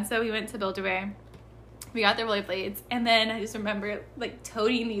 But yeah, and so we went to Build-A-Bear. We got the rollerblades, and then I just remember, like,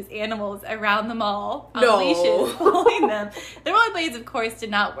 toting these animals around the mall on leashes, pulling them. The rollerblades, of course, did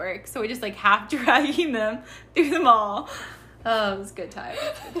not work, so we're just, like, half dragging them through the mall. Oh, it was a good time.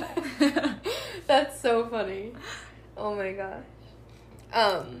 That's so funny. Oh my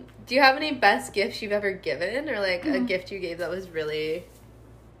gosh. Do you have any best gifts you've ever given, or like a gift you gave that was really?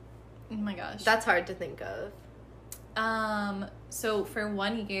 Oh my gosh. That's hard to think of. So for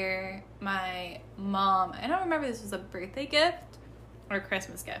 1 year, my mom, I don't remember if this was a birthday gift or a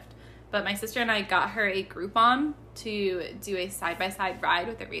Christmas gift, but my sister and I got her a Groupon to do a side-by-side ride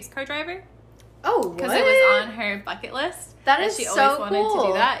with a race car driver. Oh, what? Because it was on her bucket list. That is she so always wanted cool. to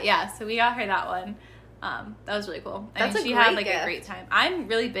do that. Yeah, so we got her that one. That was really cool. That's a she great had like gift. a great time. I'm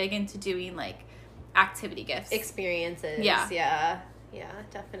really big into doing like activity gifts. Experiences. Yeah. Yeah,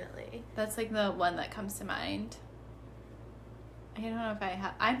 definitely. That's like the one that comes to mind. I don't know if I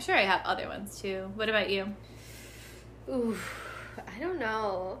have. I'm sure I have other ones too. What about you? Ooh, I don't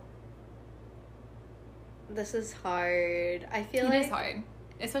know. This is hard. I feel like It is hard,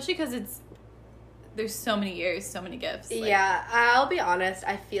 especially because there's so many years, so many gifts. Like, yeah, I'll be honest.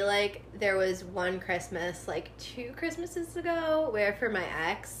 I feel like there was one Christmas, like 2 Christmases ago, where for my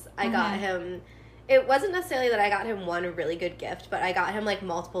ex, I got him. It wasn't necessarily that I got him one really good gift, but I got him like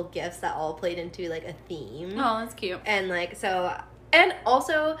multiple gifts that all played into like a theme. Oh, that's cute. And like so, and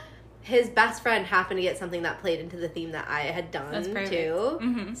also his best friend happened to get something that played into the theme that I had done That's perfect. too.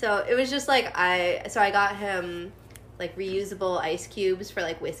 Mm-hmm. So it was just like I got him like reusable ice cubes for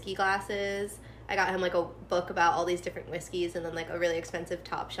like whiskey glasses. I got him like a book about all these different whiskeys, and then like a really expensive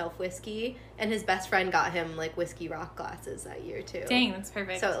top shelf whiskey. And his best friend got him like whiskey rock glasses that year too. Dang, that's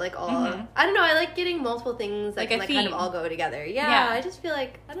perfect. So like all I don't know, I like getting multiple things that Like can a like kind of theme. all go together. Yeah, I just feel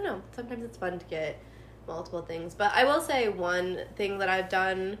like I don't know, sometimes it's fun to get multiple things. But I will say one thing that I've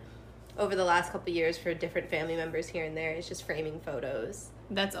done over the last couple of years for different family members here and there is just framing photos.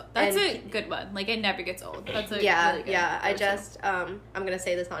 That's And- a good one. Like, it never gets old. That's a Yeah, really good yeah. I go-to. just I'm gonna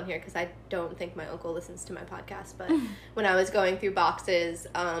say this on here because I don't think my uncle listens to my podcast. But when I was going through boxes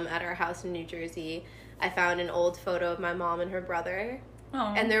at our house in New Jersey, I found an old photo of my mom and her brother,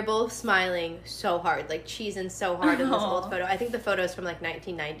 Aw. and they're both smiling so hard, like cheesing so hard in this old Aw. photo. I think the photo's from like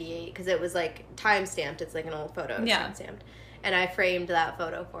 1998 because it was like time stamped. It's like an old photo, Yeah. time stamped. And I framed that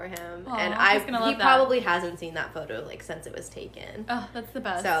photo for him, Aw, and he's gonna he love that. probably hasn't seen that photo like since it was taken. Oh, that's the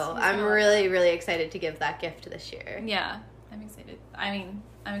best. So He's I'm gonna love really, really excited to give that gift this year. that. Yeah, I'm excited. I mean,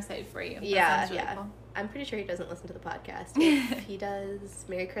 I'm excited for you. That Yeah, sounds really yeah. cool. I'm pretty sure he doesn't listen to the podcast. If he does,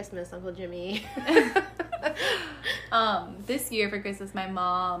 Merry Christmas, Uncle Jimmy. This year for Christmas, my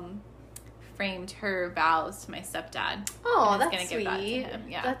mom framed her vows to my stepdad. Oh, And I was that's gonna give that to sweet. him,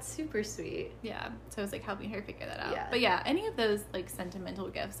 yeah. That's super sweet. Yeah, so I was like helping her figure that out. Yeah. But yeah, any of those like sentimental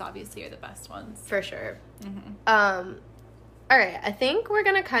gifts obviously are the best ones. For sure. Mm-hmm. All right, I think we're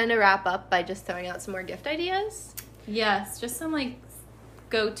going to kind of wrap up by just throwing out some more gift ideas. Yes, just some like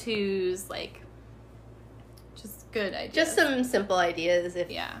go-tos, like just good ideas. Just some simple ideas if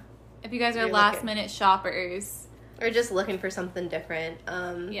Yeah. If you guys are You're last looking. minute shoppers. or just looking for something different.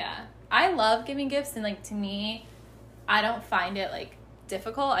 Yeah. I love giving gifts, and like to me, I don't find it like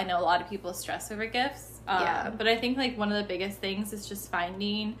difficult. I know a lot of people stress over gifts. Yeah. But I think like one of the biggest things is just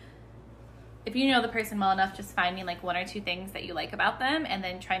finding, if you know the person well enough, just finding like 1 or 2 things that you like about them, and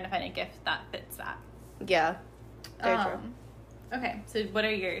then trying to find a gift that fits that. Yeah, very true. Okay, so what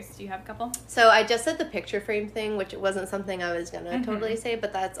are yours? Do you have a couple? So I just said the picture frame thing, which wasn't something I was going to totally say,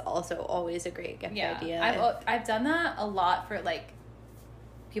 but that's also always a great gift idea. I've done that a lot for like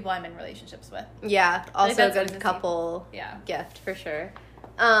people I'm in relationships with. Yeah, Like, also a that's good easy. couple Yeah. gift for sure.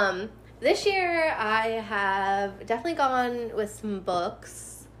 This year I have definitely gone with some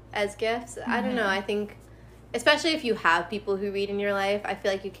books as gifts. I don't know. I think especially if you have people who read in your life, I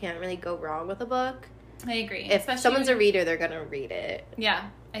feel like you can't really go wrong with a book. I agree. If someone's a reader, they're going to read it. Yeah,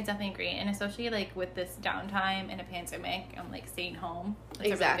 I definitely agree. And especially, like, with this downtime in a pandemic and, like, staying home.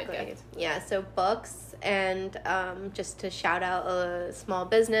 Exactly. A really good gift. Yeah, so books. And just to shout out a small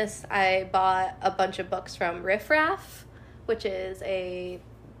business, I bought a bunch of books from Riff Raff, which is a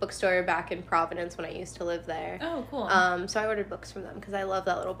bookstore back in Providence when I used to live there. Oh, cool. So I ordered books from them because I love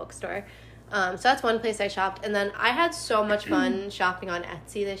that little bookstore. So that's one place I shopped. And then I had so much fun shopping on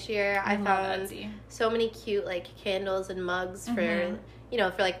Etsy this year. I found Etsy. So many cute, like, candles and mugs for, you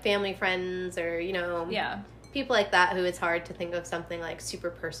know, for, like, family friends or, you know, people like that who it's hard to think of something, like, super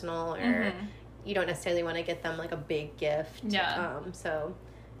personal or you don't necessarily want to get them, like, a big gift. Yeah. So,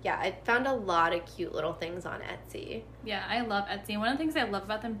 yeah, I found a lot of cute little things on Etsy. Yeah, I love Etsy. And one of the things I love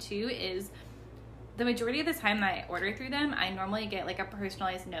about them, too, is the majority of the time that I order through them, I normally get, like, a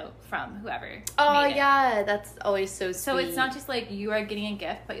personalized note from whoever made it. Yeah, that's always so sweet. So it's not just, like, you are getting a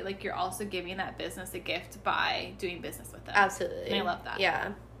gift, but, like, you're also giving that business a gift by doing business with them. Absolutely. And I love that.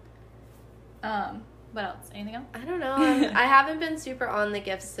 Yeah. What else? Anything else? I don't know. I haven't been super on the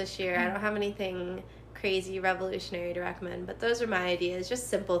gifts this year. I don't have anything crazy revolutionary to recommend, but those are my ideas. Just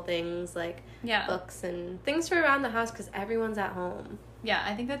simple things like books and things for around the house because everyone's at home. Yeah,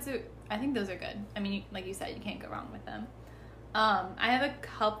 I think those are good. I mean, like you said, you can't go wrong with them. I have a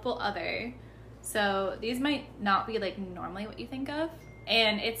couple other. So these might not be, like, normally what you think of.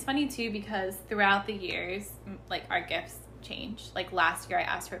 And it's funny, too, because throughout the years, like, our gifts change. Like, last year I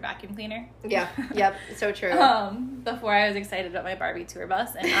asked for a vacuum cleaner. Yeah. Yep. So true. Before I was excited about my Barbie tour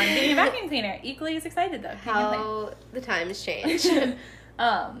bus, and I'm getting a vacuum cleaner. Equally as excited, though. How the times change.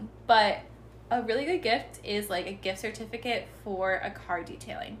 But a really good gift is, like, a gift certificate for a car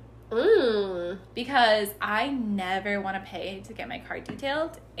detailing. Because I never want to pay to get my car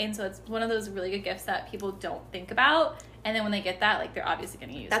detailed, and so it's one of those really good gifts that people don't think about, and then when they get that, like, they're obviously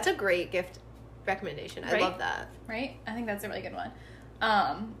going to use That's a great gift recommendation. I love that. Right? I think that's a really good one.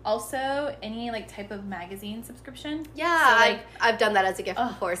 Also, any, like, type of magazine subscription. Yeah, so, like, I've done that as a gift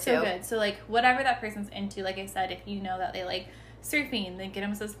before, too. So good. So, like, whatever that person's into, like I said, if you know that they like surfing, then get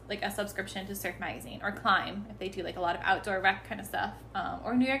them a subscription to Surf Magazine, or Climb if they do, like, a lot of outdoor rec kind of stuff,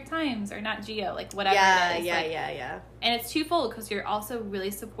 or New York Times or Nat Geo, like, whatever it is. Yeah. And it's twofold because you're also really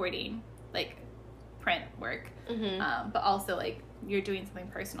supporting, like, print work, but also, like, you're doing something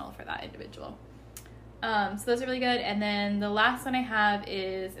personal for that individual. So those are really good. And then the last one I have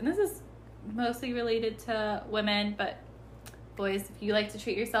is, and this is mostly related to women, but boys, if you like to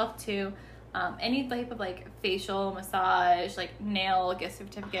treat yourself too, any type of, like, facial massage, like, nail gift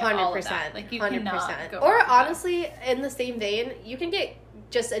certificate, 100%, all of that. Like, you 100%. Cannot go or honestly, in the same vein, you can get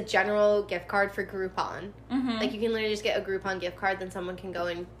just a general gift card for Groupon. Like, you can literally just get a Groupon gift card, then someone can go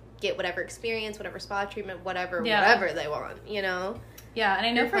and get whatever experience, whatever spa treatment, whatever they want, you know? Yeah, and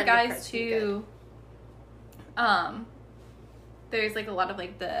I know for guys too, there's, like, a lot of,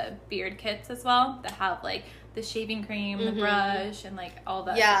 like, the beard kits as well that have, like, the shaving cream, the brush, and, like, all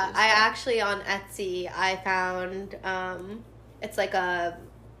that. Yeah, I actually, on Etsy, I found, it's like a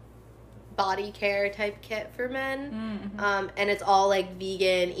body care type kit for men, and it's all, like,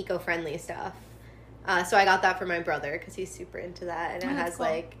 vegan, eco-friendly stuff. So I got that for my brother because he's super into that, and it has, cool.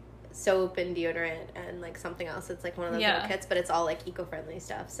 like, soap and deodorant and, like, something else. It's, like, one of those little kits, but it's all, like, eco-friendly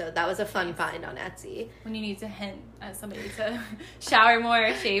stuff. So that was a fun find on Etsy. When you need to hint at somebody to shower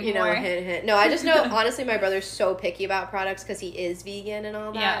more, shave more. You know, hint. No, I just know, honestly, my brother's so picky about products because he is vegan and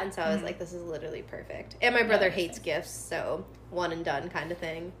all that. Yeah. And so I was like, this is literally perfect. And my brother hates gifts, so one and done kind of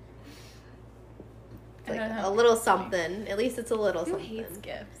thing. It's like a little something. At least it's a little something. Who hates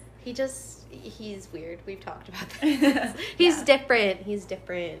gifts? He's weird. We've talked about this. He's different.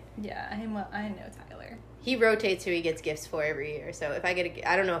 Yeah, I know Tyler. He rotates who he gets gifts for every year. So if I get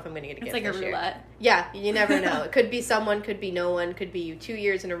I don't know if I'm going to get a gift this year. It's like a roulette. Yeah, you never know. It could be someone, could be no one, could be you 2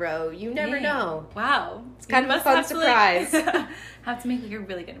 years in a row. You never know. Wow. It's kind of a fun surprise. Have to make, like, a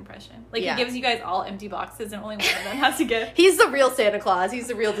really good impression. Like, he gives you guys all empty boxes and only one of them has to get. He's the real Santa Claus. He's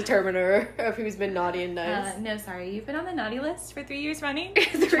the real determiner of who's been naughty and nice. No, sorry. You've been on the naughty list for 3 years running.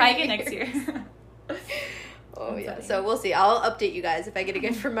 Try again next year. Oh, yeah. So we'll see. I'll update you guys. If I get a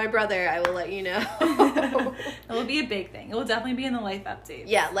gift from my brother, I will let you know. It will be a big thing. It will definitely be in the life update.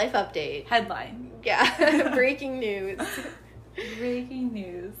 Yeah, life update. Headline. Yeah. Breaking news. Breaking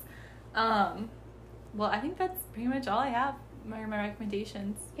news. Well, I think that's pretty much all I have. My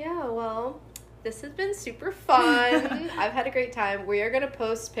recommendations. Yeah, well, this has been super fun. I've had a great time. We are going to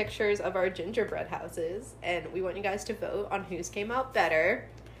post pictures of our gingerbread houses, and we want you guys to vote on whose came out better.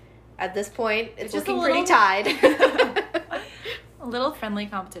 At this point, it's looking pretty tied. A little friendly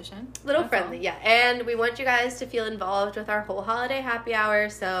competition. Little That's friendly, all. yeah. And we want you guys to feel involved with our whole holiday happy hour.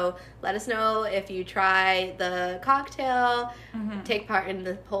 So let us know if you try the cocktail, take part in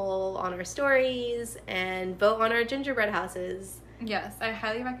the poll on our stories, and vote on our gingerbread houses. Yes, I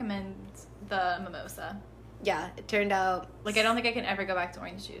highly recommend the mimosa. Yeah, it turned out Like, I don't think I can ever go back to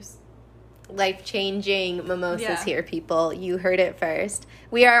orange juice. life-changing mimosas Yeah. here, people. You heard it first.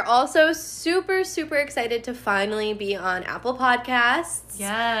 We are also super, super excited to finally be on Apple Podcasts.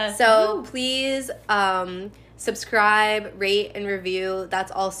 Yes. So Woo. please subscribe, rate, and review.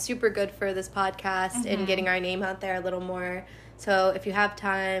 That's all super good for this podcast and getting our name out there a little more. So if you have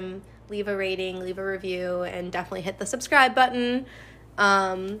time, leave a rating, leave a review, and definitely hit the subscribe button.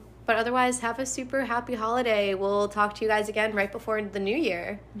 But otherwise, have a super happy holiday. We'll talk to you guys again right before the new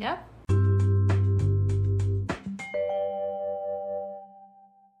year. Yep.